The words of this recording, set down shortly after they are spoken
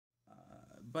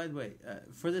By the way,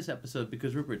 for this episode,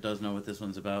 because Rupert does know what this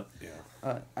one's about,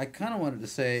 I kind of wanted to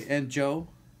say, and Joe,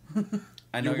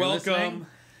 I know you're welcome. Listening.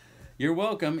 You're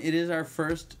welcome. It is our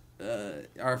first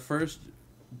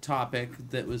topic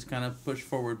that was kind of pushed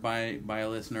forward by a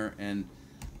listener, and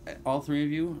all three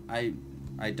of you, I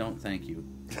don't thank you.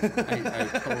 I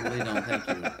totally don't thank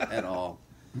you at all,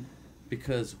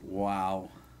 because wow,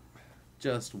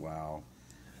 just wow.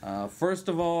 First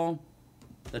of all,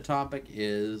 the topic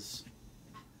is,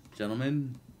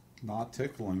 gentlemen, not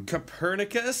tickling.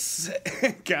 Copernicus,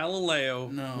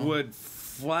 Galileo would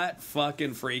flat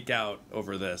fucking freak out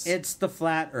over this. It's the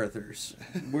flat earthers.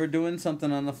 We're doing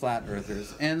something on the flat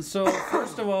earthers. And so,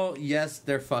 first of all, yes,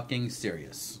 they're fucking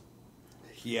serious.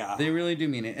 Yeah. They really do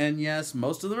mean it. And yes,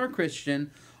 most of them are Christian,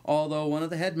 although one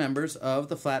of the head members of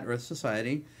the Flat Earth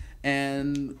Society,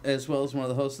 and as well as one of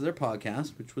the hosts of their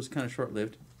podcast, which was kind of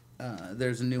short-lived,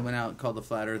 there's a new one out called the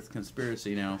Flat Earth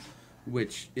Conspiracy now,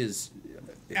 which is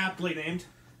aptly named.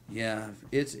 Yeah,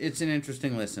 it's an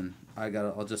interesting listen.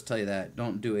 I'll just tell you that.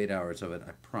 Don't do 8 hours of it.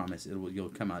 I promise you'll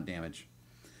come out damaged.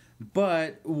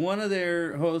 But one of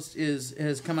their hosts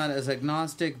has come out as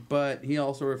agnostic, but he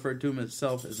also referred to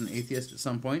himself as an atheist at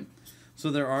some point. So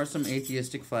there are some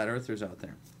atheistic flat earthers out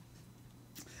there.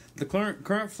 The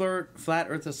current Flat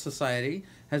Earth Society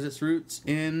has its roots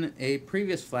in a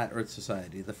previous Flat Earth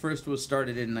Society. The first was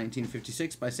started in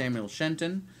 1956 by Samuel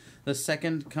Shenton. The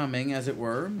second coming, as it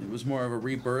were, it was more of a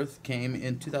rebirth, came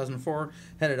in 2004,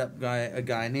 headed up by a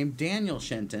guy named Daniel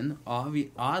Shenton.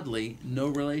 Oddly, no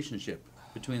relationship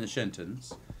between the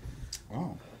Shentons.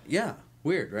 Oh. Yeah,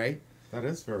 weird, right? That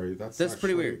is that's actually,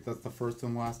 pretty weird. That's the first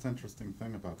and last interesting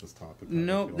thing about this topic.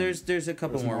 No, there's a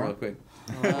couple more real quick.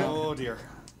 Oh, dear.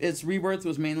 Its rebirth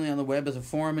was mainly on the web as a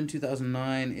forum in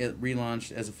 2009. It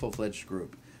relaunched as a full-fledged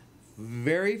group.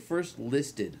 Very first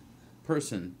listed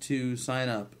person to sign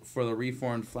up for the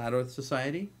reformed Flat Earth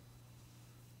Society,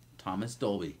 Thomas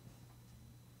Dolby.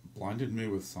 Blinded me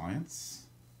with science?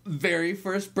 Very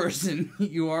first person.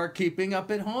 You are keeping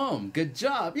up at home. Good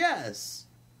job, yes.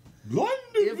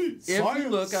 Blinded me,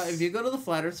 science. If you go to the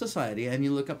Flat Earth Society and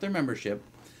you look up their membership,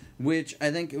 which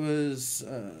I think it was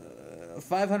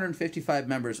 555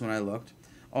 members when I looked,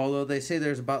 although they say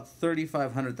there's about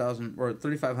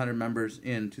 3,500 members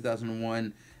in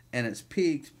 2001, and it's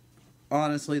peaked.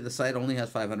 Honestly, the site only has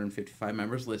 555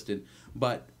 members listed,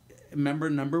 but member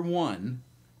number one,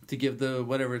 to give the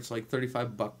whatever, it's like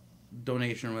 $35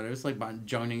 donation or whatever, it's like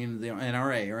joining into the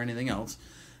NRA or anything else.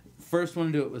 First one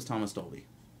to do it was Thomas Dolby.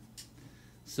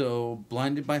 So,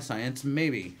 blinded by science,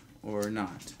 maybe, or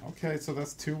not. Okay, so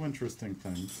that's two interesting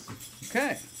things.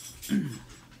 Okay.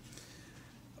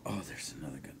 Oh, there's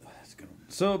another good. That's a good one.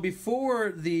 So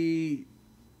before the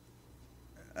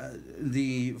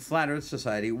Flat Earth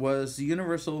Society was the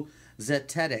Universal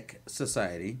Zetetic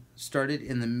Society, started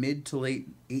in the mid to late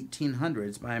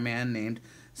 1800s by a man named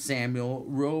Samuel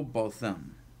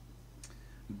Rowbotham.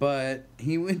 But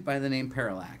he went by the name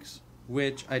Parallax,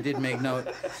 which I did make note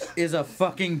is a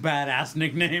fucking badass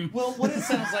nickname. Well, what it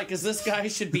sounds like is this guy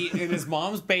should be in his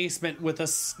mom's basement with a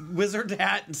wizard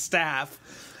hat and staff.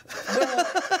 Well,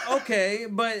 okay,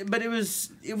 but it was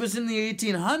in the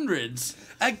 1800s.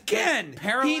 Again,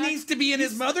 Parallax, he needs to be in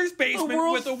his mother's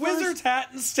basement with a wizard's hat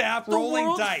and staff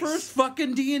rolling dice. The world's first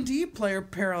fucking D&D player,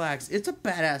 Parallax. It's a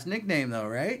badass nickname, though,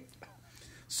 right?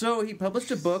 So he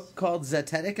published a book called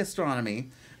Zetetic Astronomy,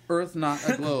 Earth Not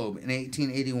a Globe, in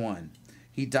 1881.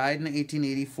 He died in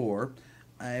 1884,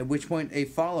 at which point a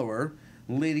follower,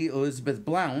 Lady Elizabeth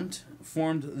Blount,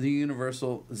 formed the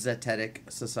Universal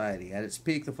Zetetic Society. At its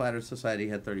peak, the Flat Earth Society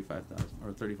had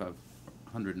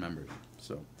 3,500 members.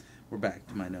 So we're back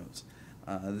to my notes.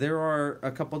 There are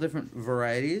a couple different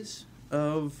varieties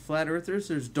of flat earthers.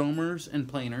 There's domers and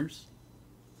planers.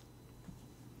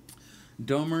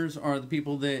 Domers are the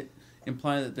people that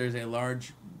imply that there's a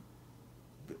large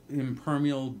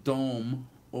impermeable dome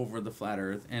over the flat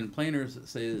earth, and planers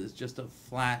say it's just a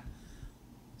flat,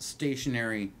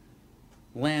 stationary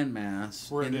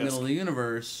landmass in the middle of the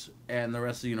universe, and the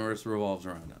rest of the universe revolves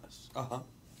around us. Uh-huh.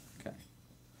 Okay.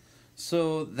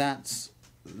 So that's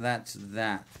that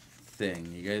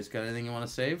thing. You guys got anything you want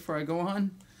to say before I go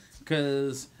on?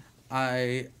 Because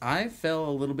I fell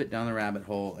a little bit down the rabbit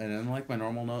hole, and unlike my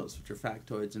normal notes, which are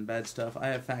factoids and bad stuff, I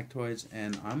have factoids,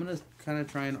 and I'm going to kind of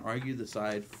try and argue the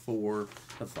side for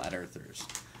the flat earthers.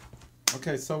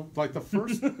 Okay, so like the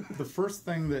first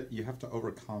thing that you have to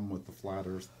overcome with the flat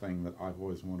Earth thing that I've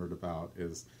always wondered about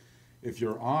is, if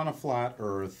you're on a flat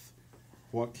Earth,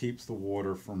 what keeps the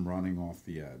water from running off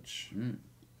the edge?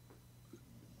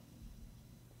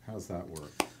 How does that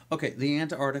work? Okay, the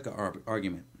Antarctica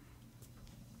argument.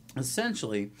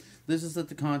 essentially, this is that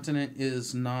the continent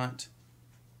is not,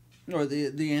 or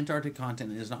the Antarctic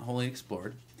continent is not wholly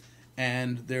explored,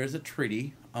 and there is a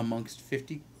treaty amongst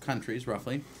 50 countries,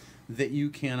 roughly, that you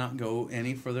cannot go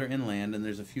any further inland, and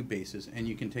there's a few bases, and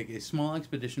you can take a small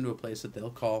expedition to a place that they'll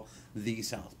call the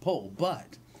South Pole,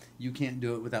 but you can't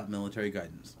do it without military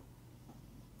guidance.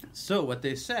 So what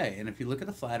they say, and if you look at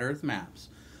the Flat Earth maps,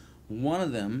 one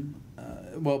of them,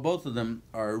 both of them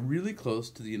are really close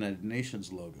to the United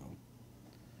Nations logo.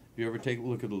 If you ever take a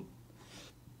look at the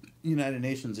United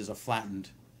Nations is a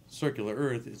flattened circular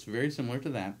Earth, it's very similar to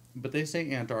that, but they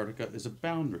say Antarctica is a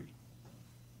boundary.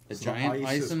 A So giant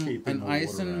ice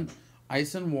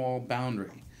ice and wall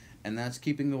boundary, and that's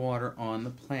keeping the water on the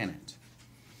planet.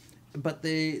 But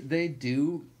they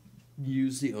do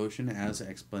use the ocean as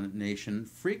explanation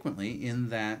frequently, in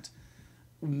that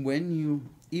when you,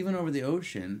 even over the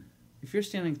ocean, if you're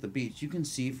standing at the beach, you can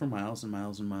see for miles and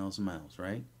miles and miles and miles,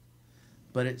 right?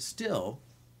 But it still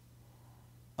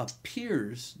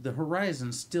appears, the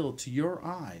horizon still to your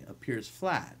eye appears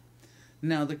flat.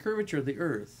 Now the curvature of the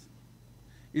Earth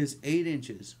is 8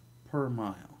 inches per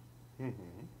mile.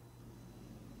 Mm-hmm.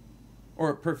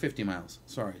 Or per 50 miles,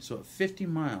 sorry. So at 50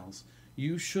 miles,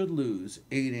 you should lose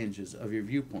 8 inches of your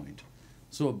viewpoint.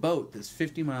 So a boat that's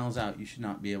 50 miles out, you should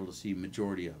not be able to see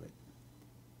majority of it.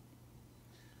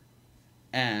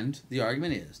 And the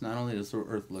argument is, not only does the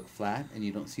Earth look flat, and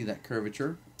you don't see that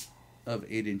curvature of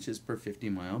 8 inches per 50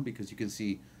 mile, because you can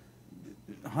see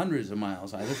hundreds of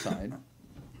miles either side,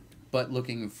 but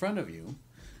looking in front of you,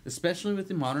 especially with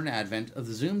the modern advent of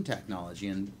the zoom technology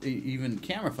and even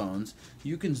camera phones,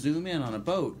 you can zoom in on a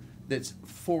boat that's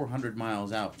 400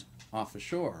 miles out off the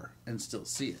shore and still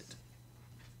see it.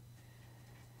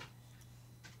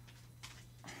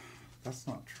 That's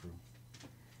not true.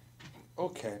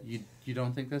 Okay. You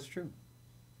don't think that's true?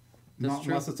 Not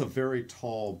unless it's a very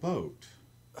tall boat.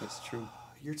 That's true.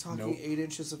 You're talking Nope. 8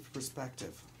 inches of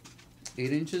perspective.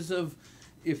 8 inches of...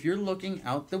 If you're looking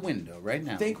out the window right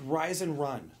now... Think rise and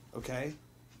run, okay?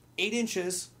 8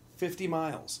 inches, 50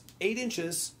 miles. 8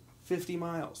 inches, 50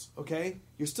 miles, okay?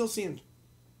 You're still seeing...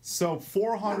 So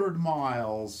 400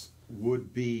 miles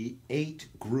would be 8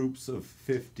 groups of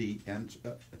 50 and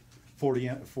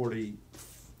 40.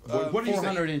 What do you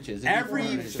 400 say? inches. Every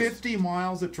 400 inches. 50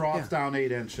 miles, it drops Yeah. down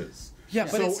 8 inches. Yeah,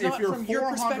 but so it's if not you're from your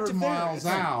 400 perspective there. miles It's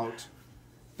not- out,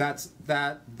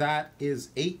 that is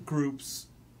 8 groups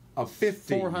of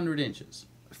 50. 400 inches.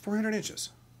 400 inches.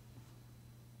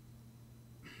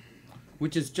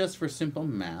 Which is, just for simple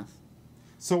math,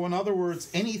 So in other words,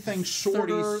 anything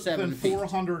shorter 37 than feet.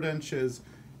 400 inches,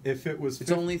 if it was... it's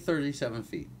only 37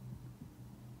 feet.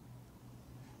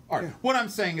 All right. Yeah. What I'm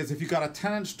saying is, if you got a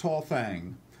 10-inch tall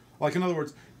thing, like in other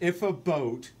words, if a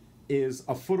boat is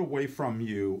a foot away from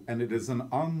you and it is an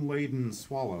unladen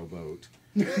swallow boat,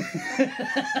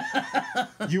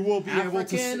 you will be able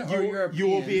to African see, or you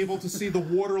will European? be able to see the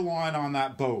water line on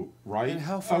that boat, right? And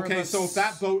how far Okay, of a so if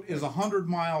that boat is 100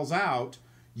 miles out,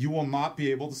 you will not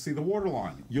be able to see the water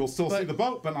line. You'll still see But the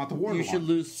boat, but not the water You line. should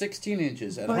lose 16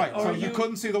 inches at But Right, so are you you-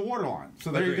 couldn't see the water line.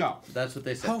 So there you go. That's what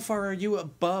they said. How far are you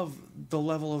above the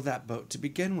level of that boat to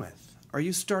begin with? Are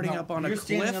you starting No, up on You're a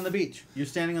standing cliff? on the beach. You're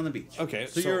standing on the beach. Okay,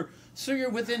 So, so- you're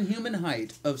within human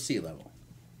height of sea level.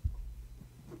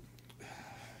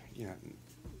 Yeah.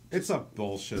 It's a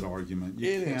bullshit argument. You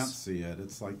It can't is. see it.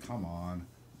 It's like, come on.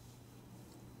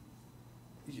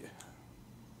 Yeah.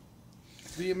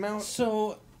 The amount...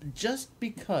 So just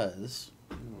because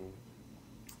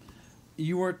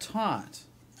you are taught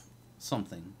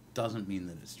something doesn't mean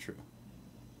that it's true.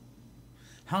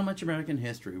 How much American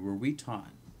history were we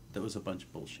taught that was a bunch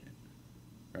of bullshit?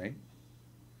 Right?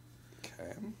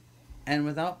 Okay. And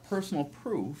without personal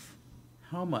proof,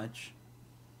 how much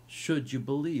should you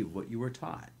believe what you were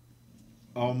taught?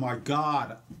 Oh my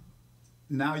God.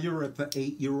 Now you're at the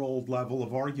 8-year-old level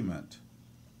of argument.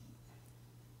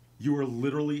 You are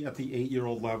literally at the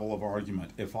 8-year-old level of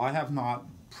argument. If I have not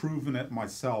proven it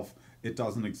myself, it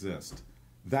doesn't exist.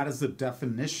 That is the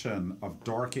definition of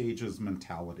Dark Ages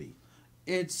mentality.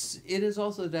 It is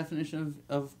also the definition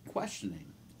of questioning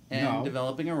and No.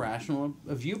 developing a rational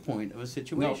viewpoint of a No,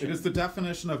 situation. it is the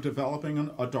definition of developing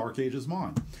a Dark Ages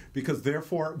mind. Because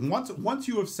therefore, once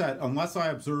you have said, unless I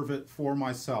observe it for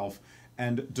myself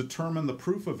and determine the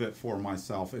proof of it for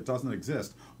myself, it doesn't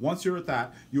exist. Once you're at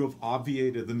that, you have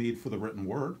obviated the need for the written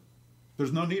word.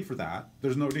 There's no need for that.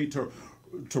 There's no need to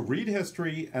read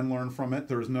history and learn from it.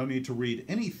 There is no need to read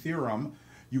any theorem.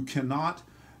 You cannot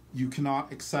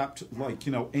accept, like,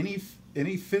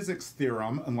 any physics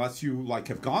theorem unless you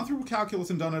have gone through calculus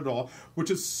and done it all,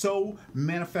 which is so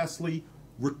manifestly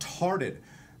retarded.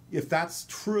 if that's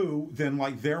true, then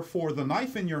like therefore the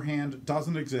knife in your hand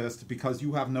doesn't exist because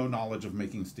you have no knowledge of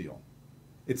making steel.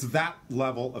 It's that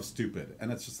level of stupid.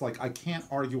 And it's just like, I can't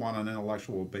argue on an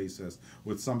intellectual basis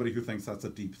with somebody who thinks that's a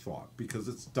deep thought, because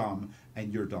it's dumb,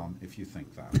 and you're dumb if you think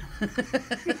that.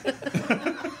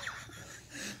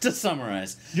 To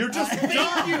summarize, you're just dumb.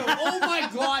 Thank you. Oh my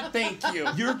God, thank you.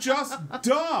 You're just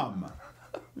dumb.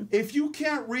 If you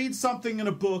can't read something in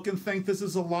a book and think this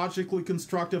is a logically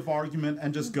constructive argument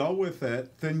and just go with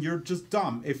it, then you're just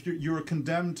dumb. If you're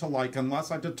condemned to like,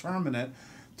 unless I determine it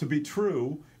to be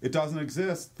true, it doesn't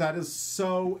exist. That is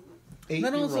so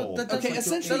 8-year-old. Okay,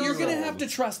 essentially you're going to have to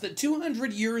trust that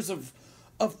 200 years of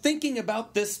thinking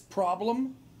about this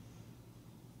problem,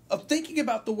 of thinking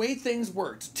about the way things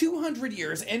worked, 200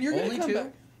 years, and you're going to come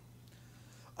back.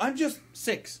 I'm just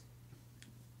 6.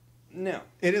 No.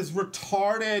 It is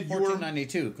retarded.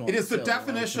 1492. It is the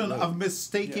definition of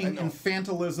mistaking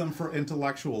infantilism for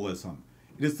intellectualism.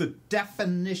 It is the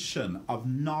definition of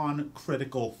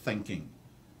non-critical thinking.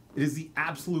 It is the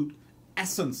absolute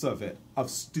essence of it, of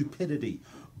stupidity,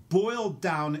 boiled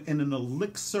down in an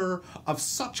elixir of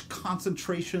such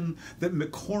concentration that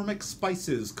McCormick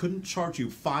Spices couldn't charge you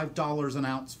 $5 an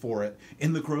ounce for it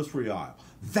in the grocery aisle.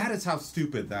 That is how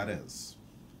stupid that is.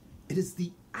 It is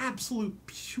the absolute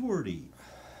purity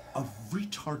of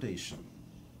retardation.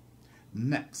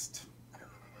 Next.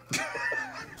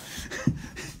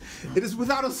 It is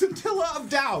without a scintilla of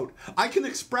doubt I can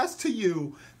express to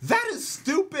you that is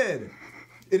stupid.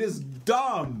 It is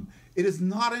dumb. It is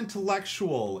not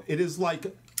intellectual. It is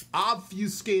like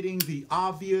obfuscating the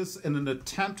obvious in an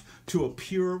attempt to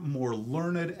appear more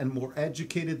learned and more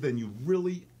educated than you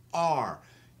really are.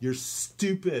 You're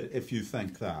stupid if you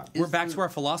think that. We're back to our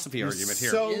philosophy argument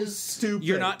here. So stupid.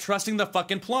 You're not trusting the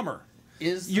fucking plumber.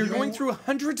 You're going through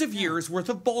hundreds of years worth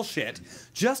of bullshit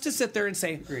just to sit there and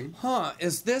say,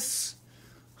 is this...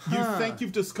 You think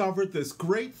you've discovered this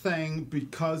great thing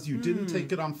because you didn't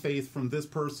take it on faith from this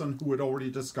person who had already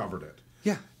discovered it.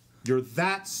 Yeah. You're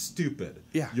that stupid.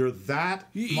 Yeah. You're that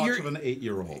much of an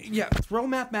 8-year-old. Yeah, throw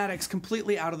mathematics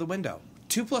completely out of the window.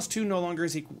 2 plus 2 no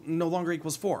longer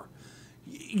equals 4.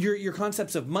 Your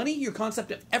concepts of money, your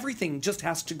concept of everything just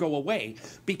has to go away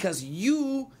because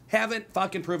you haven't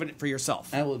fucking proven it for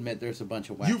yourself. I will admit there's a bunch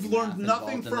of wacky You've learned math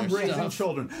nothing involved from in their raising stuff.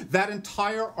 children. That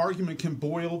entire argument can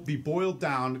be boiled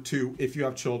down to, if you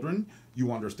have children,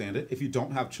 you understand it. If you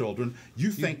don't have children,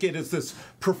 you think it is this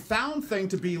profound thing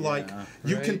to be like,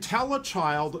 you can tell a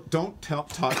child, don't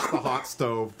touch the hot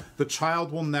stove. The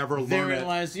child will never learn Therein it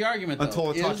lies the argument, though.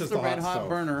 until it touches Is the the red hot hot stove.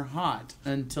 burner hot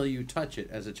until you touch it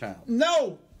as a child?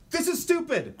 No! This is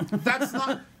stupid. That's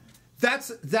not...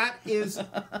 That is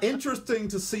interesting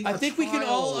to see. I think we can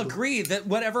all agree that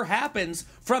whatever happens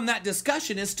from that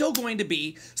discussion is still going to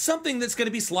be something that's going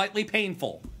to be slightly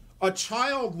painful. A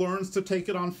child learns to take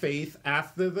it on faith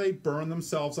after they burn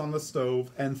themselves on the stove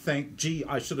and think, gee,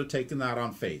 I should have taken that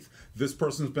on faith. This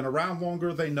person's been around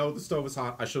longer. They know the stove is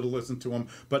hot. I should have listened to them.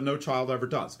 But no child ever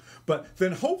does. But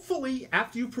then hopefully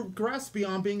after you progress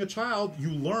beyond being a child,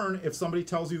 you learn if somebody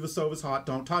tells you the stove is hot,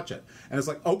 don't touch it. And it's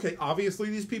like, okay,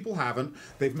 obviously these people haven't.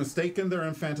 They've mistaken their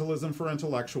infantilism for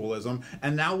intellectualism.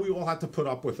 And now we all have to put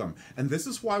up with them. And this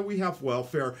is why we have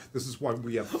welfare. This is why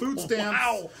we have food stamps.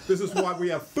 Wow. This is why we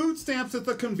have food stamps at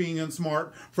the convenience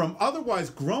mart from otherwise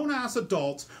grown-ass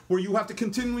adults where you have to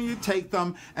continually take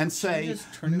them and say,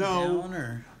 no,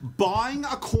 buying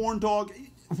a corn dog...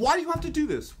 Why do you have to do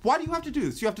this? Why do you have to do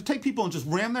this? You have to take people and just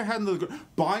ram their head into the...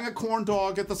 Buying a corn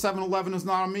dog at the 7-Eleven is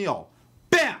not a meal.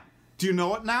 Bam! Do you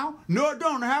know it now? No, I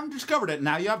don't. I haven't discovered it.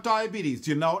 Now you have diabetes.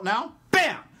 Do you know it now?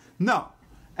 Bam! No.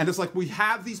 And it's like we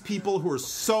have these people who are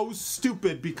so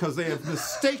stupid because they have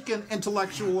mistaken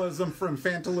intellectualism for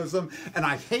infantilism, and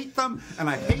I hate them, and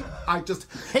I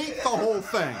just hate the whole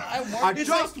thing. I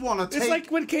just want to take... It's like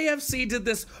when KFC did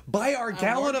this, buy our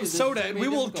gallon of soda and we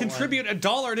will contribute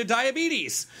 $1 to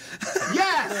diabetes.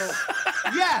 Yes!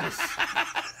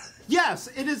 Yes! Yes,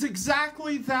 it is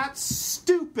exactly that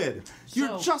stupid.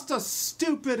 You're just a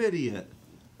stupid idiot.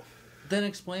 Then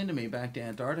explain to me, back to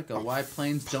Antarctica, why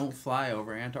planes don't fly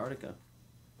over Antarctica.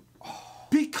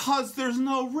 Because there's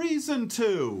no reason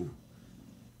to.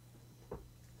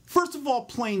 First of all,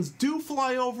 planes do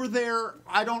fly over there.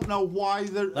 I don't know why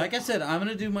they're... Like I said, I'm going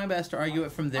to do my best to argue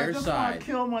it from their side. I just want to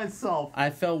kill myself. I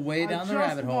fell way down the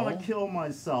rabbit hole. I just want to kill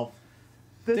myself.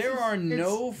 There are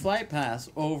no flight paths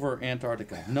over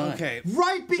Antarctica. None. Okay.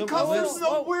 Right, because there's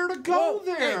nowhere to go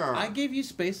there. Hey, I gave you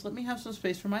space. Let me have some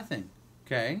space for my thing.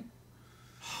 Okay?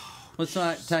 Well, it's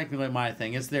not technically my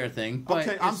thing. It's their thing. But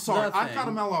Okay, I'm it's sorry. the I've thing. got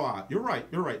to mellow out. You're right.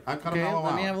 I've got to Okay, mellow out.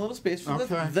 let me have a little space for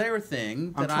their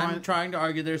thing that I'm trying to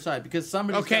argue their side because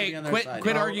somebody's got to be on their side.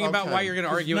 Quit arguing about why you're going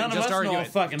to argue it. None of Just us argue know it.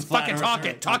 fucking flat Fucking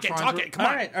earth. talk it. Come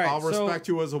on. All right. I'll so, respect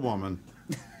you as a woman.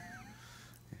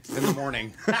 In the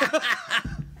morning.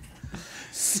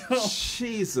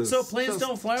 Jesus. So planes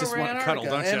don't fly just over want Antarctica.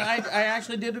 cuddle, don't and ya? I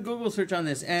actually did a Google search on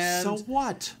this. And So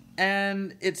what?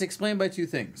 And it's explained by two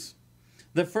things.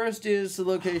 The first is the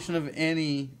location of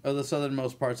any of the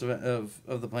southernmost parts of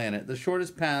the planet. The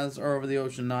shortest paths are over the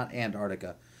ocean, not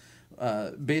Antarctica.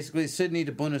 Basically, Sydney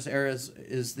to Buenos Aires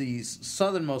is the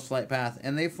southernmost flight path,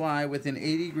 and they fly within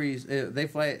 80 degrees. They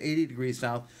fly at 80 degrees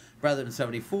south rather than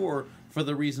 74 for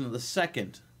the reason of the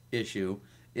second issue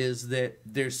is that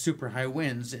there's super high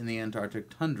winds in the Antarctic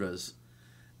tundras.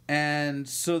 And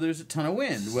so there's a ton of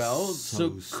wind. Well,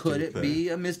 so could it be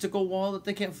a mystical wall that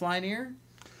they can't fly near?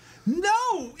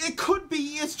 No, it could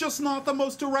be. It's just not the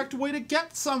most direct way to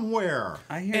get somewhere.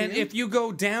 I hear And you. if you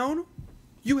go down,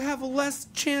 you have less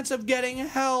chance of getting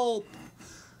help.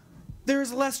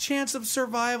 There's less chance of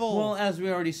survival. Well, as we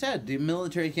already said, the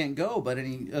military can't go but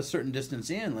a certain distance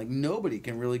in. Like, nobody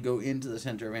can really go into the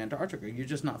center of Antarctica. You're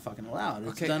just not fucking allowed.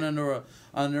 It's done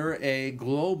under a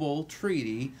global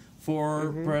treaty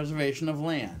for preservation of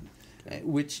land.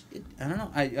 Which, I don't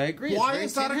know. I agree. Why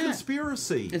is that a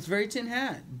conspiracy? It's very tin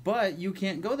hat. But you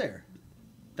can't go there.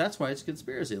 That's why it's a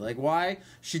conspiracy. Like, why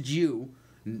should you,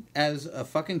 as a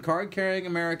fucking card-carrying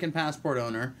American passport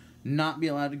owner, not be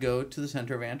allowed to go to the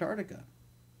center of Antarctica?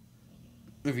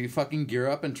 If you fucking gear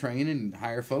up and train and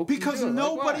hire folks. Because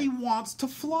nobody wants to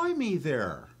fly me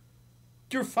there.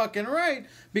 You're fucking right.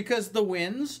 Because the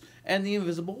winds and the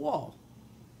invisible wall.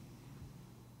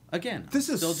 Again, This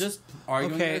is still just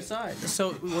arguing their side.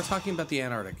 So we're talking about the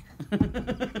Antarctic.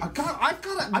 I've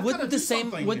got to Wouldn't do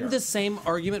something the here. same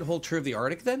argument hold true of the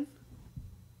Arctic then?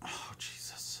 Oh,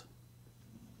 Jesus.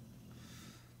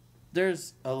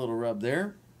 There's a little rub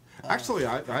there. Actually,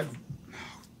 I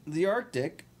The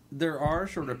Arctic, there are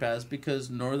shorter paths because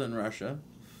northern Russia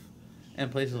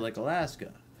and places like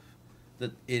Alaska,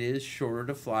 that it is shorter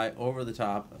to fly over the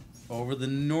top, over the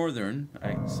northern,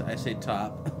 I say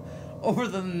top, over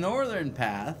the northern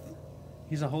path.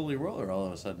 He's a holy roller all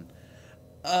of a sudden.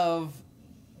 Of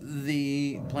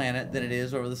the planet than it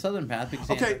is over the southern path. Because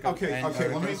okay.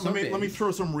 Antarctica is so big. Let me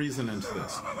throw some reason into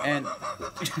this. And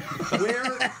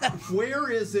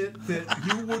Where is it that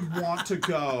you would want to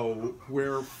go?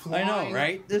 Where flying? I know,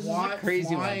 right? This is a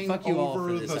crazy one. Flying Fuck you all over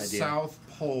for this the idea. South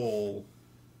Pole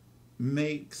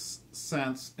makes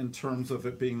sense in terms of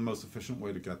it being the most efficient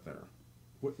way to get there.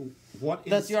 What is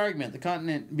that's the argument. The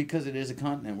continent, because it is a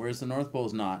continent, whereas the North Pole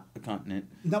is not a continent.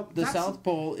 No, the South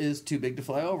Pole is too big to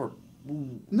fly over.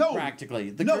 No, practically.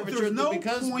 The no, curvature, there's no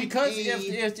because point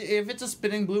if it's a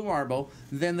spinning blue marble,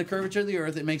 then the curvature of the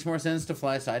Earth, it makes more sense to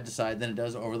fly side to side than it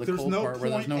does over the There's cold no part where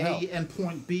there's no point help. A and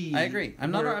point B. I agree. I'm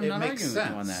not where arguing it makes with you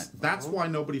sense. on that. That's why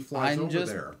nobody flies over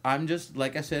there. I'm just,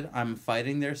 like I said, I'm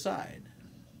fighting their side.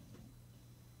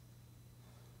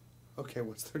 Okay,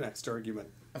 what's their next argument?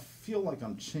 I feel like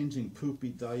I'm changing poopy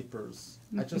diapers.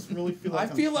 I just really feel like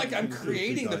I feel like I'm changing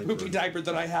creating the poopy diapers. diaper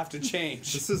that I have to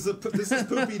change. This is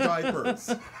poopy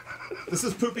diapers. This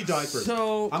is poopy diapers.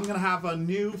 So- I'm gonna have a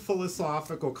new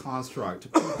philosophical construct: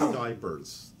 poopy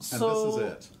diapers, and So- this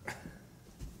is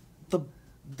it.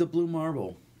 The blue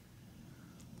marble.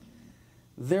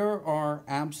 There are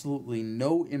absolutely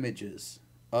no images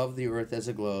of the Earth as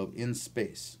a globe in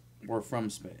space or from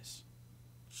space.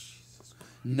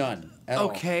 None at all.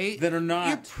 Okay, That are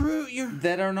not you're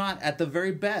that are not at the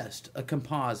very best a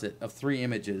composite of 3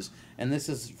 images, and this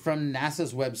is from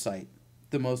NASA's website.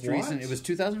 The most What? recent. It was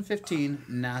 2015.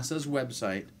 NASA's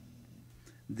website.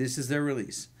 This is their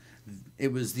release.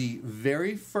 It was the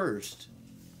very first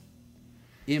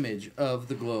image of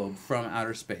the globe from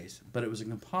outer space, but it was a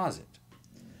composite.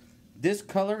 This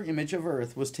color image of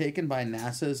Earth was taken by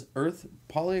NASA's Earth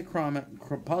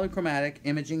polychromatic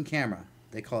imaging camera.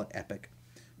 They call it EPIC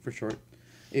for short.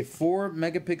 A 4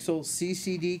 megapixel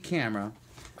CCD camera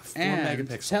and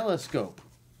telescope.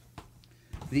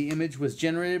 The image was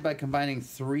generated by combining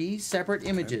 3 separate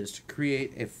images to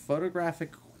create a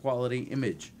photographic quality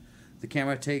image. The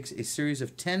camera takes a series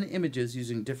of 10 images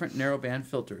using different narrowband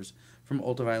filters from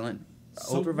ultraviolet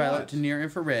what? to near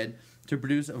infrared to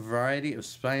produce a variety of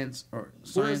science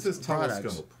Where's this products.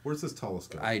 telescope? Where's this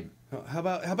telescope? How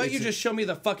about you just show me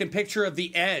the fucking picture of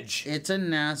the edge? It's a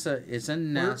NASA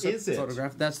Where is it?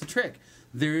 photograph. That's the trick.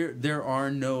 There are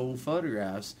no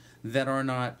photographs that are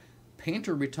not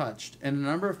painter retouched, and a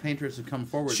number of painters have come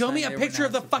forward. Show me saying a they were picture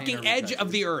of the NASA fucking painter edge retouches.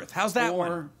 of the Earth. How's that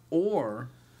one? Or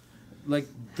like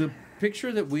the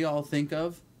picture that we all think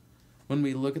of when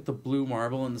we look at the blue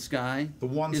marble in the sky The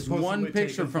one is supposedly one picture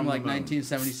taken from from the like moon.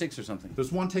 1976 or something.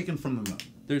 There's one taken from the moon.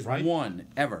 There's right? one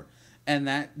ever, and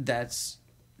that's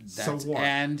So what?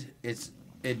 and it's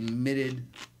admitted.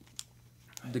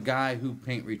 The guy who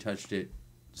paint retouched it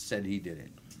said he did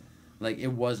it. Like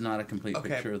it was not a complete Okay.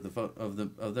 picture of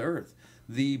the Earth.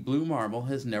 The blue marble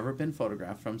has never been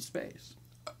photographed from space.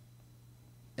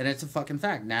 And it's a fucking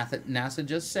fact. NASA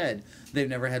just said they've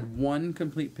never had one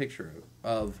complete picture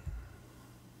of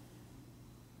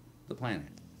the planet.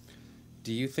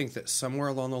 Do you think that somewhere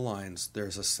along the lines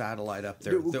there's a satellite up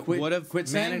there that Quit- would have quit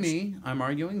saying managed? me. I'm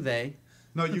arguing they.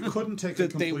 No, you couldn't take a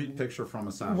That they- complete picture from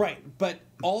a satellite. Right, but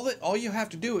all you have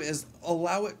to do is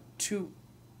allow it to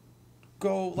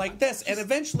go like this, and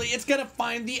eventually it's gonna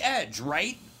find the edge,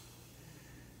 right?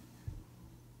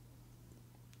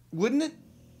 Wouldn't it?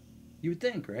 You would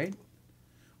think, right?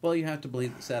 Well, you have to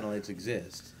believe that satellites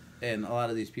exist, and a lot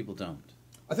of these people don't.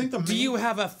 I think the Do you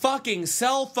have a fucking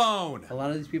cell phone? A lot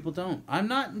of these people don't. I'm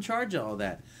not in charge of all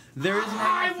that. There is an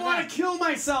I argument for want that. to kill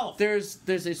myself. There's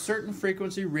a certain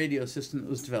frequency radio system that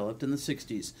was developed in the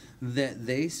 60s that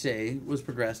they say was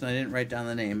progressed, and I didn't write down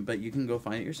the name, but you can go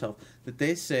find it yourself, that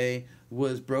they say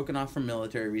was broken off from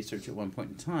military research at one point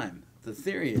in time. The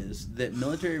theory is that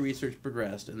military research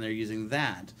progressed, and they're using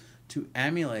that to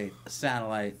emulate a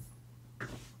satellite.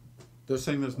 They're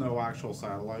saying there's no actual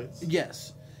satellites?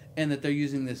 Yes. And that they're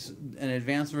using an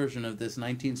advanced version of this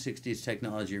 1960s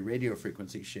technology, radio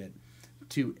frequency shit,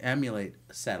 to emulate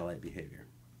satellite behavior.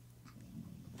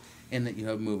 And that you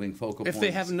have moving focal points. If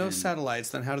they have no and- satellites,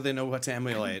 then how do they know what to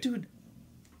emulate? Dude,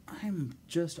 I'm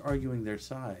just arguing their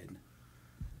side.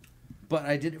 But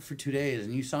I did it for 2 days,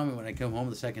 and you saw me when I came home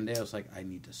the second day. I was like, I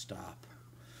need to stop.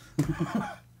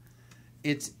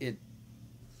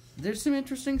 There's some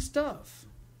interesting stuff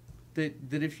that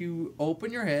if you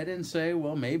open your head and say,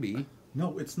 well, maybe.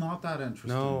 No, it's not that interesting.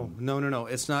 No.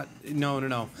 It's not.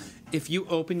 No. If you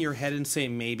open your head and say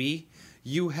maybe,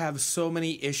 you have so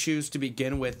many issues to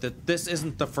begin with that this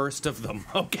isn't the first of them,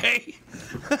 okay?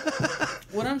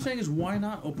 What I'm saying is, why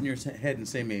not open your head and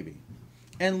say maybe?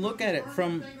 And look at it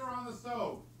from... Finger on the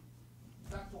stove.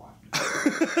 That's why.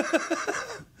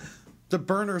 The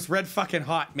burner's red fucking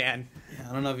hot, man.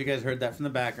 I don't know if you guys heard that from the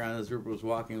background as Rupert was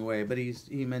walking away, but he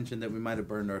mentioned that we might have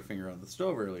burned our finger on the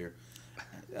stove earlier.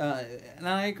 And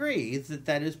I agree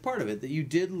that is part of it, that you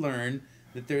did learn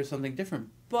that there's something different.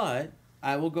 But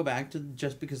I will go back to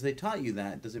just because they taught you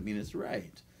that doesn't mean it's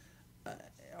right.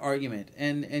 Argument.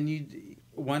 And you,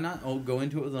 why not go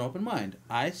into it with an open mind?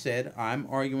 I said I'm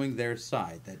arguing their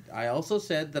side. That I also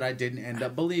said that I didn't end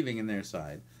up believing in their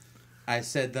side. I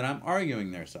said that I'm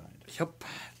arguing their side. Yep.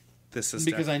 This is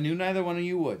Because I knew neither one of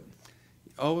you would.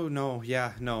 Oh no!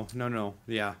 Yeah, no,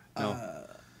 yeah, no.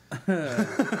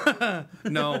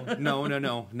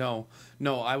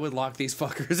 No. I would lock these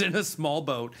fuckers in a small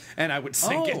boat and I would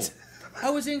sink it. I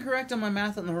was incorrect on my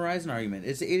math on the horizon argument.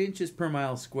 It's 8 inches per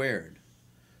mile squared.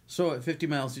 So at 50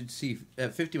 miles, you'd see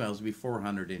at 50 miles would be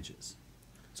 400 inches.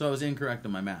 So I was incorrect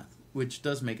on my math, which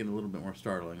does make it a little bit more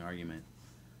startling argument.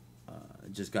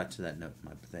 Just got to that note,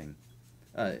 my thing.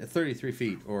 33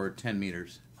 feet or 10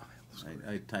 meters.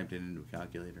 I typed it into a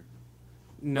calculator.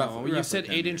 No, Roughly you said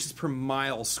 10 8 meters. inches per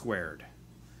mile squared.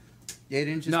 8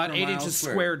 inches Not per 8 mile inches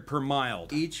squared per mile.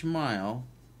 Each mile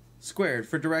squared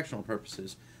for directional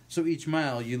purposes. So each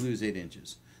mile you lose 8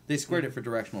 inches. They squared it for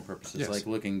directional purposes, Yes. like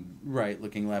looking right,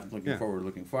 looking left, looking Yeah. forward,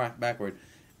 looking backward.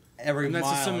 Every And that's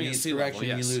mile in assuming at each sea level,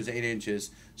 direction yes. you lose 8 inches.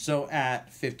 So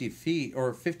at 50 feet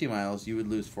or 50 miles you would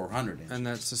lose 400 inches. And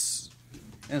that's just...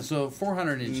 And so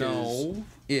 400 inches No.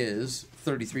 is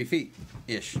 33 feet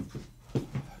ish,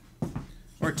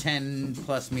 or 10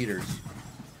 plus meters.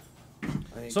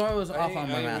 So I was off on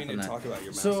my math on that.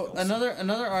 So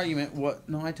another argument. What?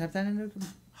 No, I typed that into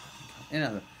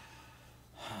another.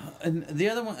 And the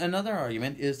other one, another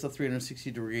argument is the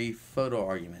 360-degree photo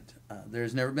argument.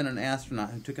 There's never been an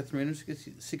astronaut who took a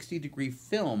 360-degree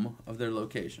film of their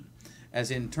location, as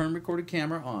in turn recorded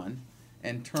camera on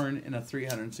and turn in a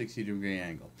 360-degree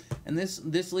angle. And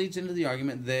this leads into the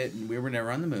argument that we were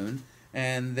never on the moon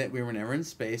and that we were never in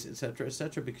space,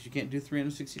 etc., because you can't do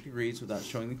 360 degrees without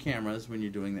showing the cameras when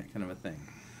you're doing that kind of a thing.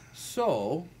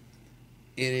 So,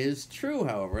 it is true,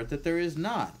 however, that there is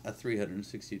not a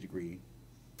 360-degree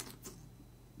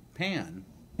pan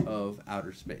of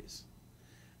outer space.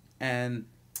 And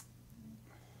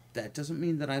that doesn't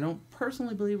mean that I don't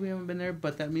personally believe we haven't been there,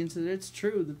 but that means that it's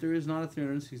true that there is not a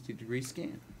 360-degree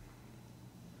scan.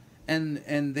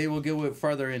 And they will go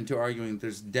farther into arguing that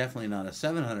there's definitely not a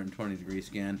 720-degree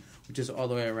scan, which is all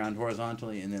the way around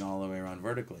horizontally and then all the way around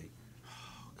vertically.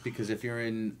 Because if you're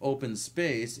in open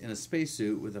space in a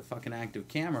spacesuit with a fucking active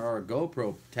camera or a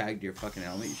GoPro tagged to your fucking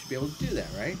helmet, you should be able to do that,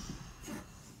 right?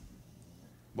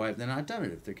 Why have they not done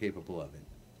it if they're capable of it?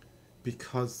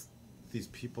 Because these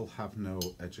people have no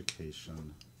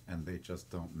education and they just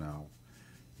don't know.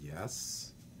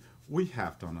 Yes, we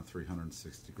have done a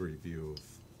 360-degree view of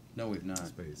No, we've not.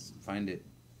 space. Find it.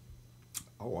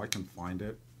 Oh, I can find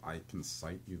it. I can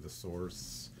cite you the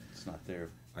source. It's not there.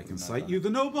 I can cite you the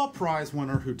Nobel Prize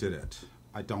winner who did it.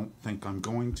 I don't think I'm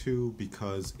going to,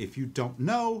 because if you don't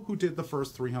know who did the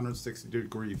first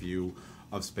 360-degree view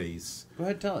of space, Go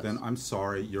ahead, tell us. then I'm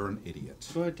sorry, you're an idiot.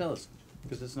 Go ahead, tell us.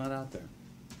 Because it's not out there.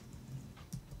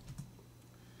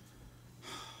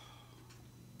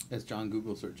 As John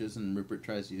Google searches and Rupert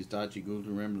tries to use dodgy Google to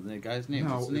remember the guy's name.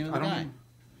 What's the name of the guy?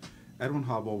 Edwin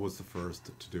Hubble was the first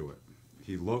to do it.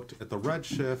 He looked at the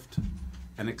redshift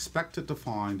and expected to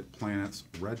find planets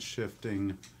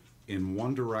redshifting in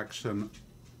one direction,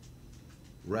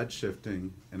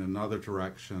 redshifting in another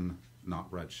direction, not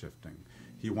redshifting.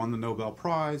 He won the Nobel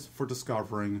Prize for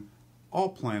discovering all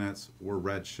planets were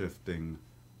redshifting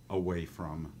away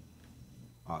from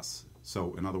us.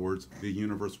 So, in other words, the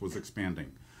universe was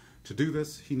expanding. To do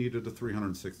this, he needed a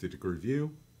 360-degree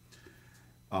view,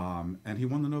 and he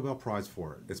won the Nobel Prize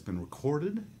for it. It's been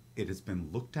recorded, it has been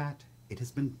looked at, it has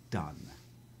been done.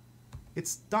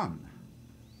 It's done.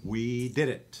 We did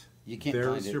it. You can't There's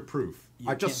find it. your proof. You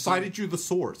I just can't find cited you the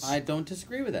source. I don't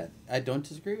disagree with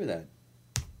that.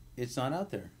 It's not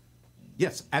out there.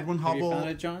 Yes, Edwin Have you Hubble, found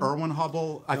it, John? Erwin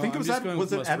Hubble. I think it was just going with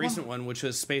the most Edwin? recent one, which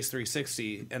was Space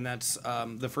 360, and that's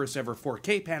the first ever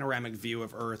 4K panoramic view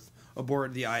of Earth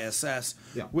aboard the ISS,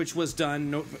 Yeah. which was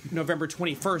done November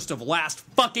 21st of last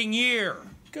fucking year.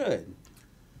 Good.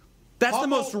 That's the Hubble-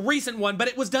 most recent one, but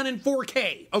it was done in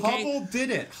 4K. Okay, Hubble did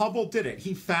it. Hubble did it.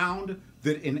 He found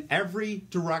that in every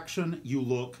direction you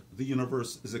look, the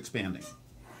universe is expanding.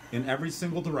 In every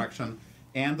single direction,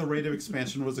 and the rate of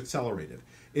expansion was accelerated.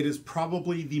 It is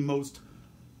probably the most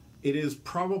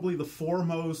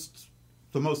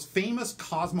famous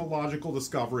cosmological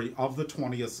discovery of the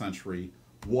 20th century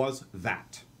was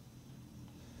that.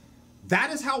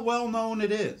 That is how well known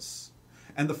it is.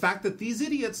 And the fact that these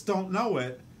idiots don't know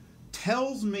it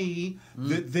tells me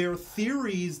that their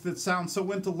theories that sound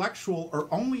so intellectual are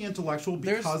only intellectual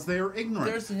because they are ignorant.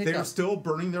 there's the They hiccup. are still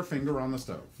burning their finger on the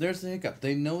stove. There's the hiccup.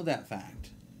 They know that fact.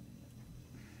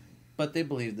 But they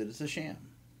believe that it's a sham.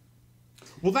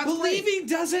 Well, that's great. believing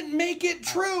doesn't make it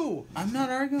true. I'm not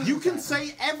arguing You with can that.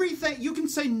 say everything. You can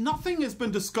say nothing has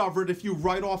been discovered if you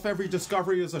write off every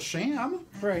discovery as a sham.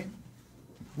 Right.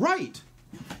 Right.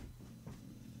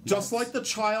 Just like the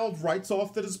child writes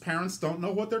off that his parents don't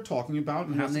know what they're talking about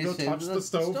and has to When go they say touch the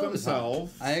stove is hot.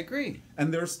 themselves. I agree.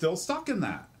 And they're still stuck in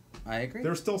that. I agree.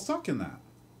 They're still stuck in that.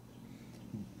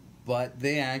 But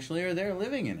they actually are there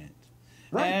living in it.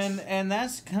 Right. And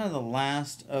that's kind of the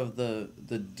last of the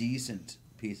decent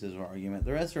pieces of argument.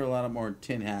 The rest are a lot of more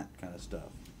tin hat kind of stuff.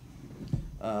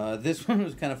 This one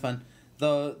was kind of fun.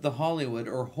 The Hollywood,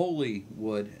 or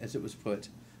Holywood, as it was put,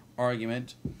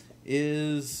 argument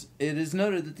is it is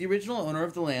noted that the original owner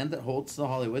of the land that holds the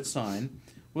Hollywood sign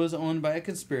was owned by a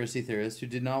conspiracy theorist who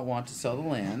did not want to sell the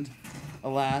land.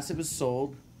 Alas, it was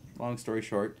sold, long story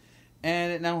short,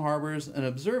 and it now harbors an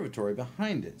observatory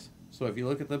behind it. So if you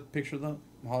look at the picture of the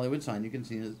Hollywood sign, you can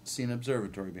see an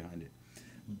observatory behind it.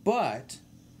 But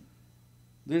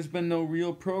there's been no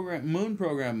real moon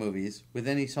program movies with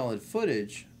any solid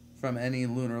footage from any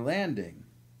lunar landing.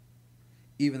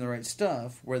 Even The Right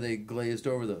Stuff, where they glazed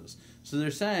over those. So they're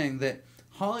saying that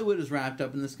Hollywood is wrapped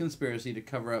up in this conspiracy to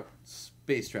cover up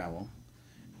space travel,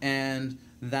 and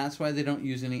that's why they don't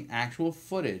use any actual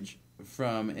footage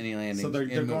from any landings. So they're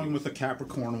in going movies. with the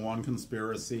Capricorn 1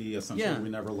 conspiracy. Essentially, Yeah. we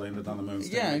never landed on the moon. Yeah,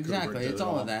 Stanley Kubrick exactly. did It's it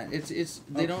all of that.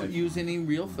 They don't Okay. use any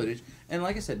real footage. And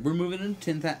like I said, we're moving into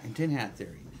tin hat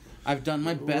theory. I've done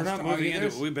my best to argue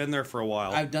this. We've been there for a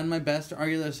while. I've done my best to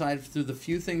argue the other side through the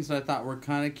few things that I thought were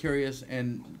kind of curious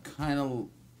and kind of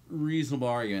reasonable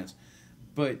arguments,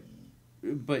 but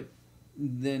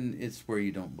then it's where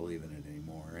you don't believe in it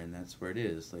anymore, and that's where it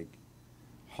is. Like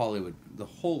Hollywood, the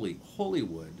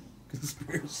Holywood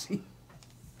conspiracy.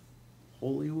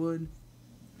 Holywood.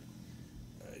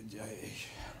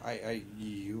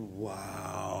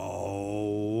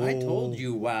 Wow. I told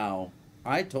you,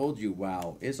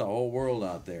 wow. It's a whole world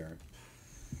out there.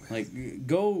 Like,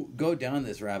 go down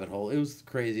this rabbit hole. It was the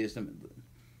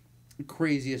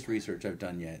craziest research I've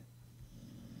done yet.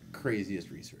 Craziest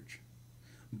research.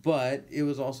 But it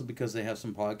was also because they have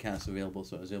some podcasts available,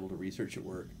 so I was able to research at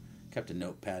work. Kept a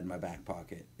notepad in my back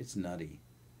pocket. It's nutty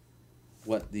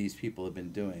what these people have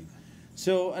been doing.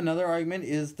 So another argument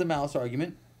is the mouse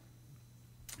argument.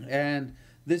 And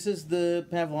this is the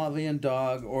Pavlovian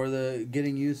dog, or the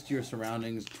getting used to your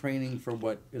surroundings, training for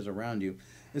what is around you.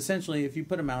 Essentially, if you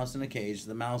put a mouse in a cage,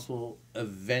 the mouse will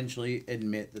eventually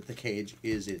admit that the cage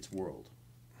is its world.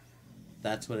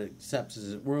 That's what it accepts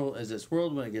as its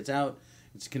world. When it gets out,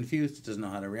 it's confused. It doesn't know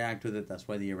how to react with it. That's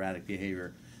why the erratic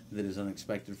behavior that is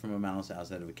unexpected from a mouse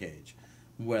outside of a cage.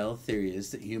 Well, theory is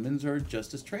that humans are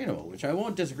just as trainable, which I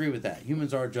won't disagree with that.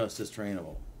 Humans are just as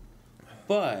trainable.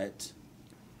 But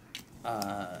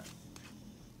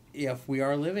if we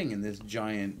are living in this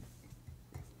giant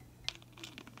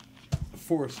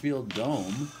force field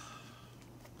dome,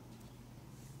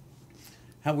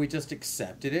 have we just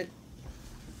accepted it?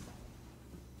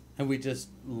 Have we just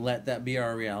let that be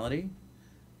our reality?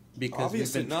 Because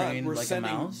obviously we've been trained like a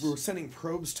mouse? We're sending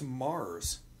probes to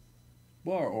Mars.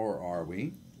 Well, or are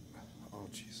we? Oh,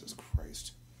 Jesus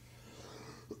Christ.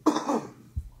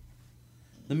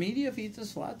 The media feeds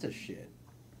us lots of shit.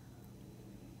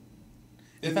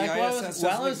 In fact, while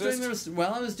while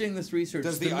I was doing this research,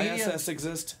 does the media, ISS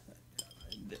exist?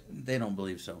 They don't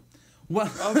believe so. Well,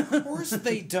 Of course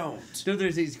they don't. So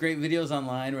there's these great videos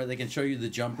online where they can show you the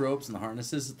jump ropes and the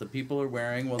harnesses that the people are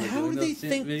wearing while they're How doing do those they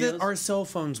think videos. that our cell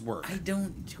phones work? I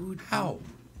don't, dude. How?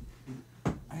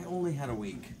 I only had a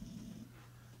week.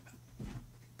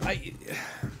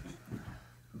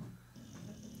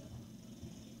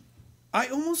 I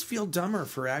almost feel dumber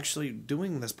for actually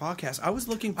doing this podcast. I was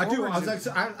looking forward I do.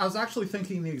 to... I was actually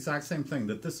thinking the exact same thing,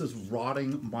 that this is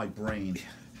rotting my brain,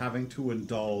 having to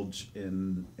indulge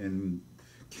in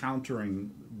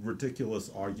countering ridiculous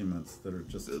arguments that are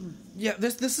just... Yeah,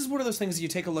 this is one of those things you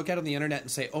take a look at on the internet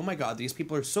and say, oh my God, these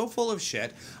people are so full of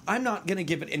shit, I'm not going to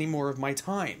give it any more of my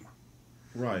time.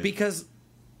 Right. Because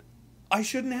I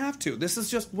shouldn't have to. This is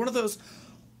just one of those...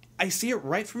 I see it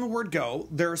right from the word go.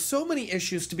 There are so many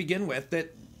issues to begin with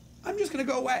that I'm just going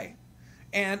to go away.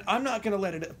 And I'm not going to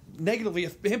let it negatively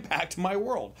impact my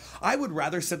world. I would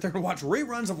rather sit there and watch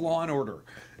reruns of Law and Order.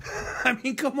 I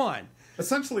mean, come on.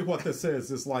 Essentially what this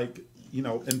is like, you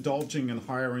know, indulging in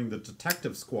hiring the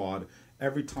detective squad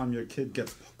every time your kid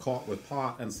gets caught with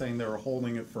pot and saying they were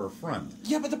holding it for a friend.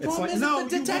 Yeah, but the It's problem like, is no, that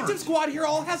the you detective weren't. squad here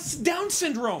all has Down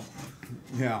syndrome.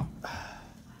 Yeah.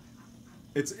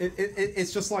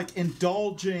 It's just like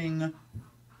indulging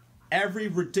every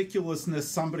ridiculousness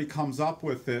somebody comes up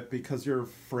with it because you're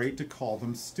afraid to call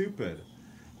them stupid.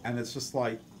 And it's just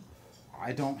like,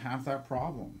 I don't have that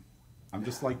problem. I'm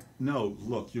just like, no,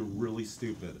 look, you're really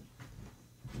stupid.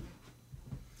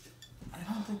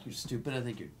 I don't think you're stupid. I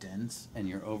think you're dense, and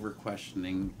you're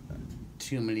over-questioning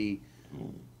too many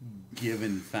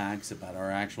given facts about our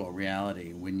actual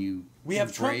reality when you We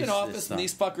have Trump in embrace this office, stuff. and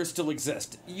these fuckers still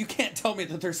exist. You can't tell me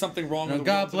that there's something wrong No, with the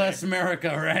God world bless today. America,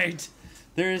 right?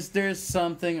 There's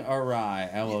something awry.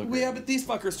 I will agree. Yeah, but these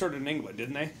fuckers started in England,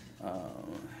 didn't they?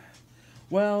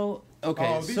 Well, okay,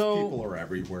 Oh, these so people are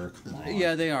everywhere. Come on.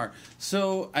 yeah, they are.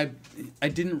 So I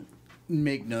didn't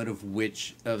make note of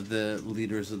which of the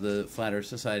leaders of the Flat Earth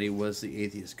Society was the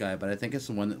atheist guy, but I think it's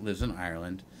the one that lives in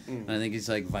Ireland. And I think he's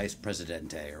like vice